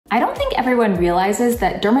I don't think everyone realizes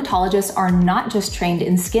that dermatologists are not just trained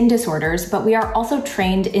in skin disorders, but we are also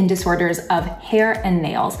trained in disorders of hair and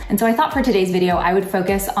nails. And so I thought for today's video, I would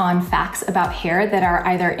focus on facts about hair that are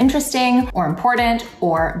either interesting or important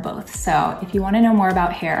or both. So if you want to know more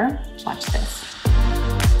about hair, watch this.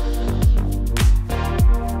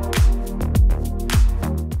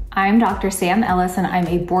 I'm Dr. Sam Ellis, and I'm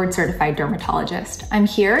a board-certified dermatologist. I'm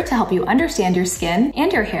here to help you understand your skin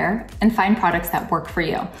and your hair and find products that work for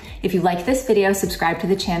you. If you like this video, subscribe to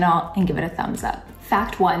the channel and give it a thumbs up.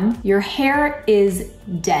 Fact 1, your hair is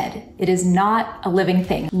dead. It is not a living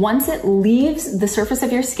thing. Once it leaves the surface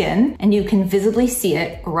of your skin and you can visibly see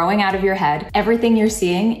it growing out of your head, everything you're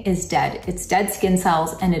seeing is dead. It's dead skin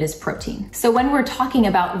cells and it is protein. So when we're talking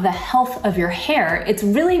about the health of your hair, it's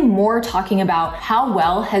really more talking about how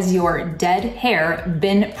well has your dead hair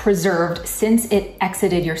been preserved since it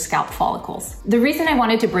exited your scalp follicles. The reason I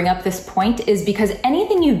wanted to bring up this point is because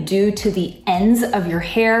anything you do to the ends of your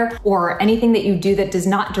hair or anything that you do that does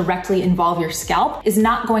not directly involve your scalp is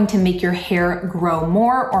not going to make your hair grow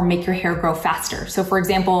more or make your hair grow faster. So for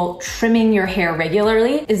example, trimming your hair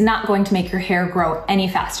regularly is not going to make your hair grow any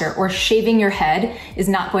faster, or shaving your head is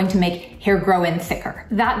not going to make hair grow in thicker.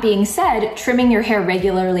 That being said, trimming your hair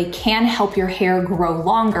regularly can help your hair grow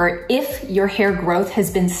longer if your hair growth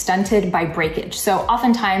has been stunted by breakage. So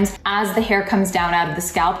oftentimes as the hair comes down out of the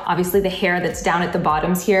scalp, obviously the hair that's down at the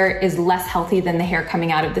bottoms here is less healthy than the hair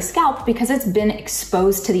coming out of the scalp because it's been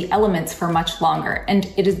exposed to the elements for much longer,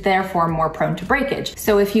 and it is therefore more prone to breakage.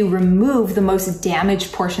 So if you remove the most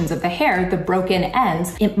damaged portions of the hair, the broken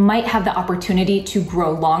ends, it might have the opportunity to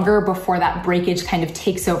grow longer before that breakage kind of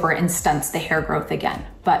takes over and stunts the hair growth again.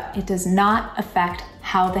 But it does not affect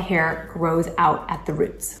how the hair grows out at the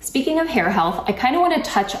roots. Speaking of hair health, I kind of want to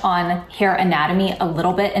touch on hair anatomy a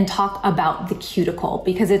little bit and talk about the cuticle,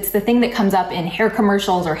 because it's the thing that comes up in hair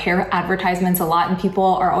commercials or hair advertisements a lot, and people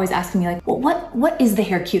are always asking me like, well, what is the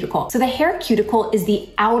hair cuticle? So the hair cuticle is the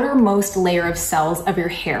outermost layer of cells of your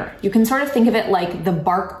hair. You can sort of think of it like the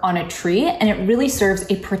bark on a tree, and it really serves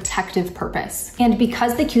a protective purpose. And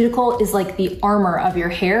because the cuticle is like the armor of your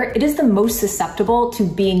hair, it is the most susceptible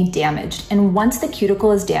to being damaged. And once the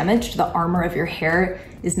cuticle is damaged, the armor of your hair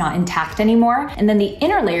is not intact anymore. And then the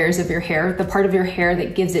inner layers of your hair, the part of your hair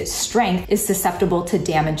that gives it strength, is susceptible to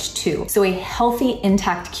damage too. So a healthy,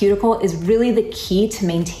 intact cuticle is really the key to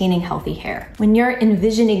maintaining healthy hair. When you're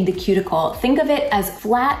envisioning the cuticle, think of it as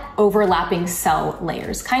flat, overlapping cell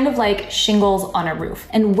layers, kind of like shingles on a roof.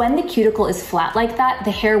 And when the cuticle is flat like that,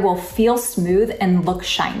 the hair will feel smooth and look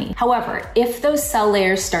shiny. However, if those cell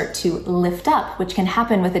layers start to lift up, which can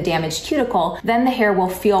happen with a damaged cuticle, then the hair will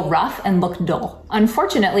feel rough and look dull.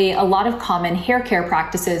 Unfortunately, a lot of common hair care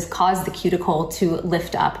practices cause the cuticle to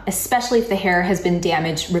lift up, especially if the hair has been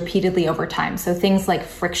damaged repeatedly over time. So things like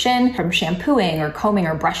friction from shampooing or combing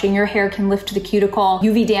or brushing your hair can lift the cuticle.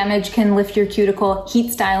 UV damage can lift your cuticle.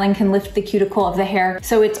 Heat styling can lift the cuticle of the hair.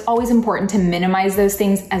 So it's always important to minimize those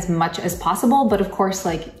things as much as possible. But of course,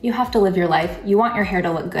 like, you have to live your life. You want your hair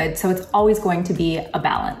to look good. So it's always going to be a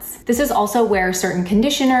balance. This is also where certain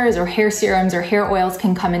conditioners or hair serums or hair oils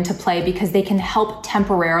can come into play, because they can help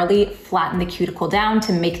temporarily flatten the cuticle down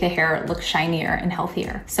to make the hair look shinier and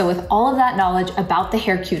healthier. So with all of that knowledge about the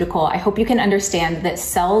hair cuticle, I hope you can understand that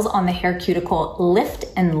cells on the hair cuticle lift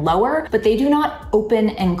and lower, but they do not open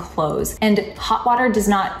and close. And hot water does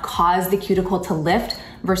not cause the cuticle to lift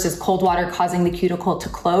versus cold water causing the cuticle to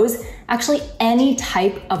close. Actually, any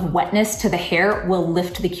type of wetness to the hair will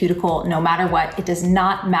lift the cuticle no matter what. It does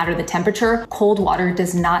not matter the temperature. Cold water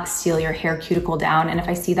does not seal your hair cuticle down. And if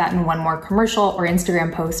I see that in one more commercial or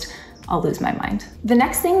Instagram post, I'll lose my mind. The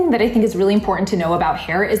next thing that I think is really important to know about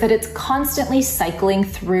hair is that it's constantly cycling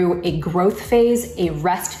through a growth phase, a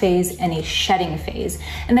rest phase, and a shedding phase.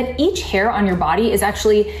 And that each hair on your body is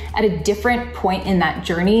actually at a different point in that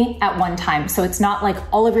journey at one time. So it's not like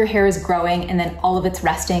all of your hair is growing and then all of it's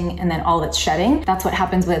resting and then all of it's shedding. That's what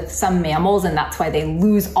happens with some mammals, and that's why they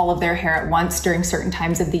lose all of their hair at once during certain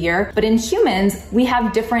times of the year. But in humans, we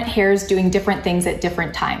have different hairs doing different things at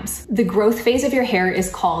different times. The growth phase of your hair is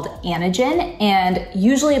called anagen, and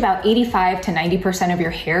usually about 85 to 90% of your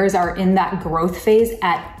hairs are in that growth phase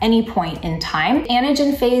at any point in time.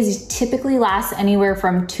 Anagen phase typically lasts anywhere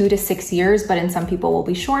from 2 to 6 years, but in some people will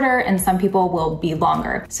be shorter and some people will be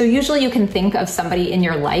longer. So usually you can think of somebody in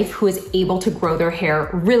your life who is able to grow their hair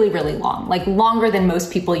really, really long, like longer than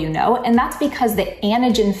most people you know. And that's because the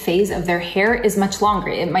anagen phase of their hair is much longer.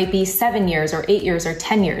 It might be 7 years or 8 years or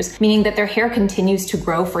 10 years, meaning that their hair continues to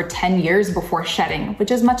grow for 10 years before shedding,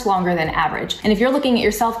 which is much longer longer than average. And if you're looking at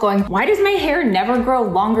yourself going, why does my hair never grow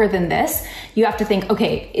longer than this? You have to think,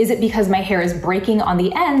 okay, is it because my hair is breaking on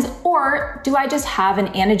the ends, or do I just have an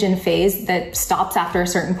anagen phase that stops after a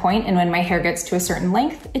certain point, and when my hair gets to a certain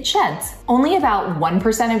length, it sheds? Only about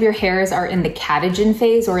 1% of your hairs are in the catagen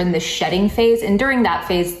phase or in the shedding phase, and during that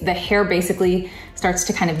phase, the hair basically starts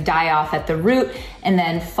to kind of die off at the root and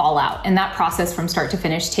then fall out. And that process from start to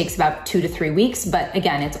finish takes about 2 to 3 weeks. But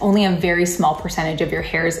again, it's only a very small percentage of your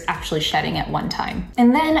hairs actually shedding at one time.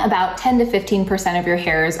 And then about 10 to 15% of your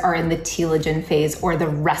hairs are in the telogen phase or the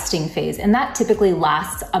resting phase. And that typically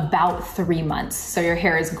lasts about 3 months. So your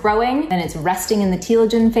hair is growing, then it's resting in the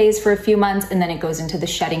telogen phase for a few months, and then it goes into the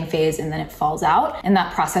shedding phase, and then it falls out. And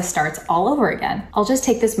that process starts all over again. I'll just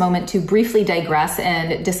take this moment to briefly digress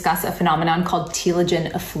and discuss a phenomenon called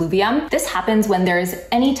Telogen Effluvium. This happens when there is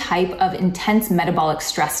any type of intense metabolic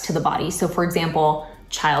stress to the body. So for example,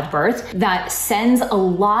 childbirth, that sends a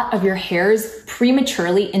lot of your hairs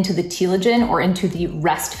prematurely into the telogen or into the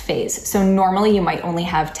rest phase. So normally you might only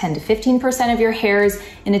have 10 to 15% of your hairs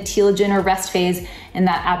in a telogen or rest phase, and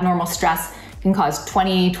that abnormal stress can cause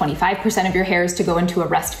 20, 25% of your hairs to go into a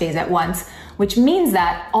rest phase at once, which means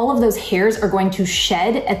that all of those hairs are going to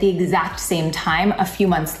shed at the exact same time a few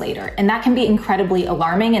months later. And that can be incredibly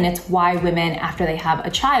alarming, and it's why women, after they have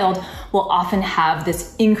a child, will often have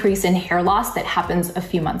this increase in hair loss that happens a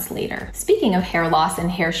few months later. Speaking of hair loss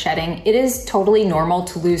and hair shedding, it is totally normal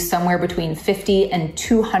to lose somewhere between 50 and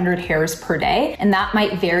 200 hairs per day, and that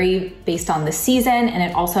might vary based on the season, and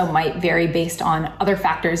it also might vary based on other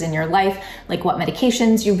factors in your life, like what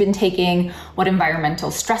medications you've been taking, what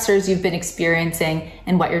environmental stressors you've been experiencing,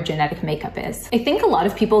 and what your genetic makeup is. I think a lot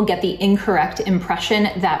of people get the incorrect impression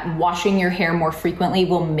that washing your hair more frequently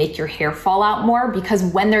will make your hair fall out more, because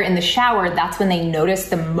when they're in the shower, that's when they notice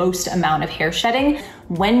the most amount of hair shedding.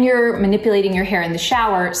 When you're manipulating your hair in the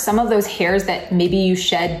shower, some of those hairs that maybe you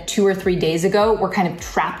shed 2 or 3 days ago were kind of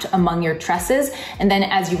trapped among your tresses. And then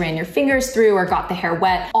as you ran your fingers through or got the hair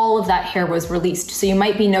wet, all of that hair was released. So you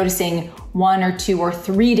might be noticing 1 or 2 or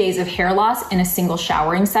 3 days of hair loss in a single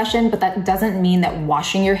showering session, but that doesn't mean that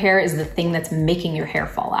washing your hair is the thing that's making your hair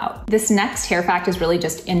fall out. This next hair fact is really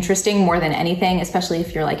just interesting more than anything, especially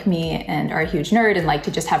if you're like me and are a huge nerd and like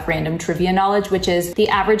to just have random trivia knowledge, which is the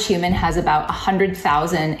average human has about 100,000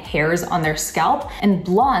 hairs on their scalp, and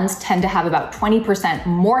blondes tend to have about 20%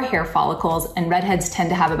 more hair follicles, and redheads tend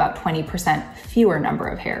to have about 20% fewer number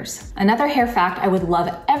of hairs. Another hair fact I would love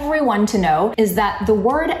everyone to know is that the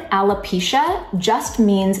word alopecia just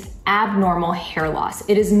means abnormal hair loss.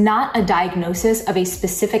 It is not a diagnosis of a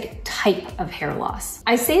specific type of hair loss.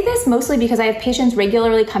 I say this mostly because I have patients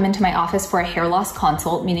regularly come into my office for a hair loss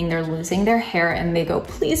consult, meaning they're losing their hair, and they go,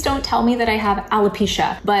 please don't tell me that I have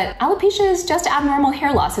alopecia. But alopecia is just abnormal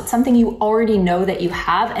hair loss. It's something you already know that you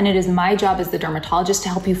have, and it is my job as the dermatologist to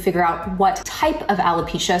help you figure out what type of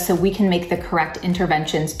alopecia so we can make the correct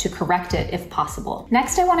interventions to correct it if possible.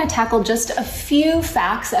 Next, I want to tackle just a few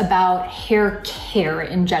facts about hair care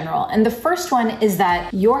in general. And the first one is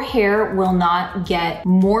that your hair will not get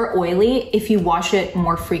more oily if you wash it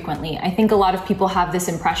more frequently. I think a lot of people have this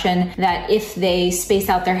impression that if they space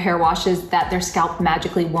out their hair washes, that their scalp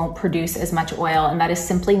magically won't produce as much oil, and that is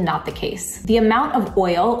simply not the case. The amount of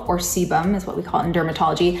oil, or sebum is what we call it in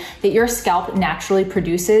dermatology, that your scalp naturally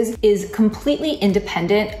produces is completely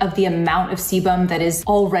independent of the amount of sebum that is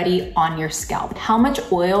already on your scalp. How much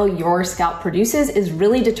oil your scalp produces is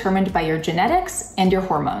really determined by your genetics and your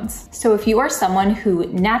hormones. So if you are someone who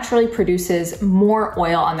naturally produces more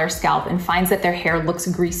oil on their scalp and finds that their hair looks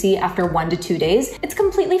greasy after 1 to 2 days, it's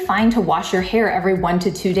completely fine to wash your hair every 1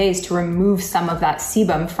 to 2 days to remove some of that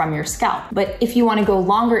sebum from your scalp. But if you want to go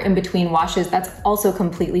longer in between washes, that's also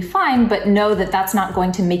completely fine, but know that that's not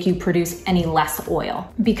going to make you produce any less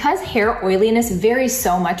oil. Because hair oiliness varies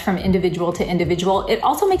so much from individual to individual, it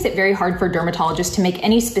also makes it very hard for dermatologists to make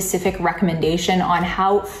any specific recommendation on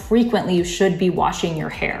how frequently you should be washing your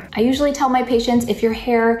hair. I usually tell my patients, if your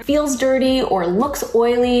hair feels dirty or looks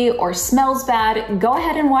oily or smells bad, go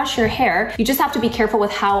ahead and wash your hair. You just have to be careful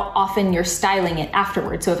with how often you're styling it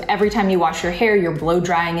afterwards. So if every time you wash your hair, you're blow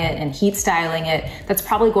drying it and heat styling it, that's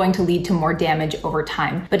probably going to lead to more damage over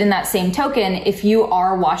time. But in that same token, if you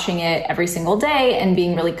are washing it every single day and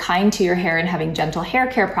being really kind to your hair and having gentle hair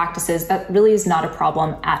care practices, that really is not a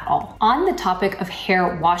problem at all. On the topic of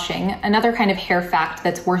hair washing, another kind of hair fact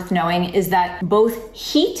that's worth knowing is that both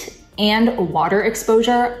heat and water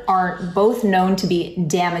exposure are both known to be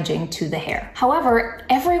damaging to the hair. However,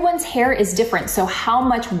 everyone's hair is different, so how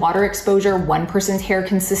much water exposure one person's hair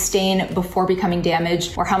can sustain before becoming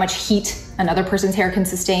damaged, or how much heat another person's hair can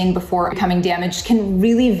sustain before becoming damaged can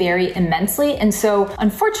really vary immensely. And so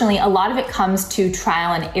unfortunately, a lot of it comes to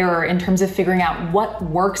trial and error in terms of figuring out what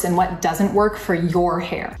works and what doesn't work for your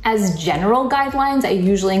hair. As general guidelines, I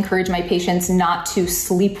usually encourage my patients not to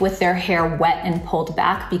sleep with their hair wet and pulled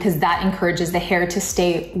back, because that encourages the hair to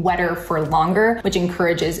stay wetter for longer, which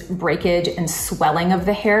encourages breakage and swelling of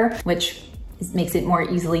the hair, which makes it more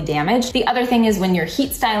easily damaged. The other thing is when you're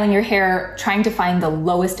heat styling your hair, trying to find the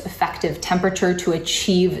lowest effective temperature to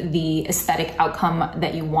achieve the aesthetic outcome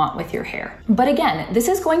that you want with your hair. But again, this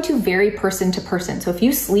is going to vary person to person. So if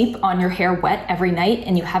you sleep on your hair wet every night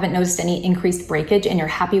and you haven't noticed any increased breakage and you're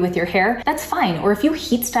happy with your hair, that's fine. Or if you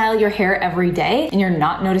heat style your hair every day and you're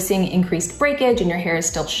not noticing increased breakage and your hair is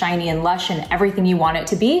still shiny and lush and everything you want it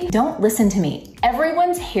to be, don't listen to me.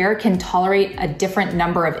 Everyone's hair can tolerate a different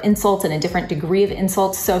number of insults and a different degree of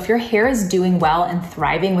insults. So if your hair is doing well and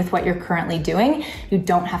thriving with what you're currently doing, you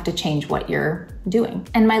don't have to change what you're doing.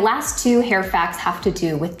 And my last two hair facts have to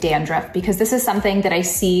do with dandruff, because this is something that I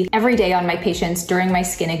see every day on my patients during my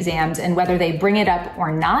skin exams, and whether they bring it up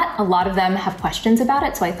or not, a lot of them have questions about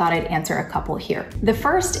it, so I thought I'd answer a couple here. The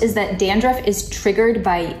first is that dandruff is triggered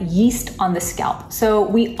by yeast on the scalp. So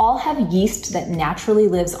we all have yeast that naturally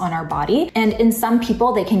lives on our body, and in some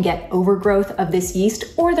people they can get overgrowth of this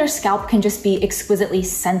yeast, or their scalp can just be exquisitely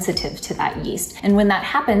sensitive to that yeast. And when that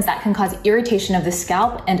happens, that can cause irritation of the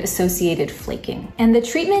scalp and associated flaking. And the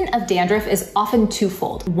treatment of dandruff is often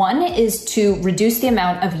twofold. One is to reduce the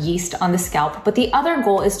amount of yeast on the scalp, but the other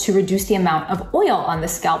goal is to reduce the amount of oil on the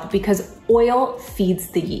scalp, because oil feeds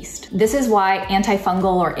the yeast. This is why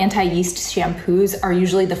antifungal or anti-yeast shampoos are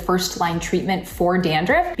usually the first line treatment for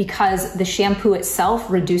dandruff, because the shampoo itself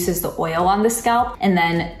reduces the oil on the scalp, and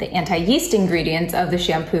then the anti-yeast ingredients of the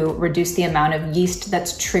shampoo reduce the amount of yeast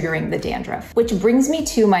that's triggering the dandruff. Which brings me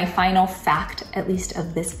to my final fact, at least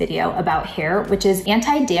of this video, about hair, which is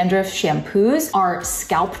anti-dandruff shampoos are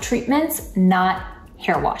scalp treatments, not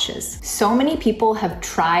hair washes. So many people have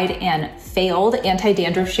tried and failed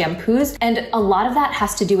anti-dandruff shampoos, and a lot of that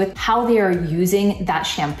has to do with how they are using that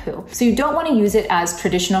shampoo. So you don't want to use it as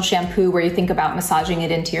traditional shampoo where you think about massaging it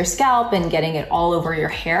into your scalp and getting it all over your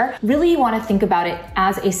hair. Really, you want to think about it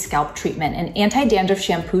as a scalp treatment. And anti-dandruff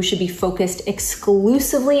shampoo should be focused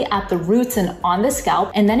exclusively at the roots and on the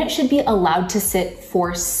scalp, and then it should be allowed to sit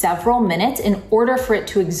for several minutes in order for it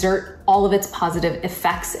to exert all of its positive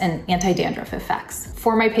effects and anti-dandruff effects.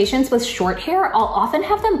 For my patients with short hair, I'll often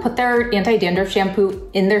have them put their anti-dandruff shampoo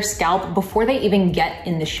in their scalp before they even get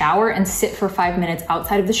in the shower, and sit for 5 minutes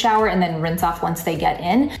outside of the shower and then rinse off once they get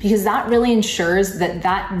in, because that really ensures that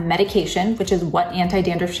that medication, which is what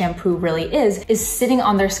anti-dandruff shampoo really is sitting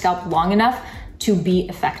on their scalp long enough to be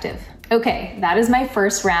effective. Okay, that is my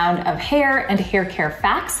first round of hair and hair care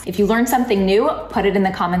facts. If you learned something new, put it in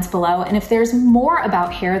the comments below. And if there's more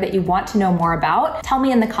about hair that you want to know more about, tell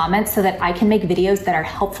me in the comments so that I can make videos that are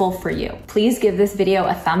helpful for you. Please give this video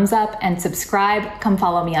a thumbs up and subscribe. Come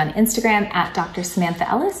follow me on Instagram at Dr. Samantha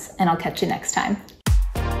Ellis, and I'll catch you next time.